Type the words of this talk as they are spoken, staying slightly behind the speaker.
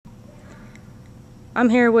I'm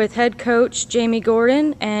here with head coach Jaime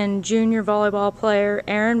Gordon and junior volleyball player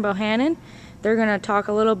Aryn Bohannon. They're going to talk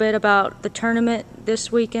a little bit about the tournament this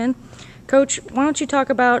weekend. Coach, why don't you talk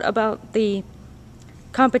about the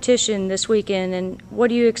competition this weekend and what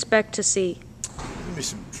do you expect to see? There's going to be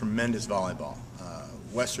some tremendous volleyball.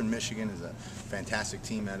 Western Michigan is a fantastic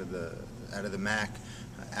team out of the MAC.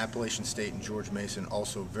 Appalachian State and George Mason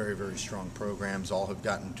also very, very strong programs. All have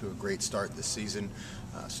gotten to a great start this season.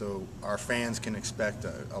 So our fans can expect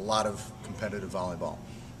a lot of competitive volleyball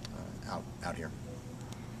out here.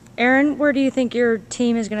 Aryn, where do you think your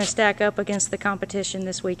team is going to stack up against the competition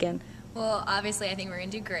this weekend? Well, obviously, I think we're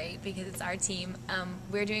going to do great because it's our team.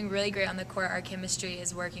 We're doing really great on the court. Our chemistry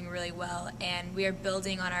is working really well, and we are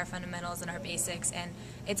building on our fundamentals and our basics, and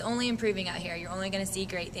it's only improving out here. You're only going to see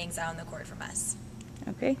great things out on the court from us.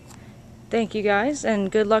 Okay. Thank you, guys,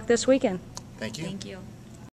 and good luck this weekend. Thank you. Thank you.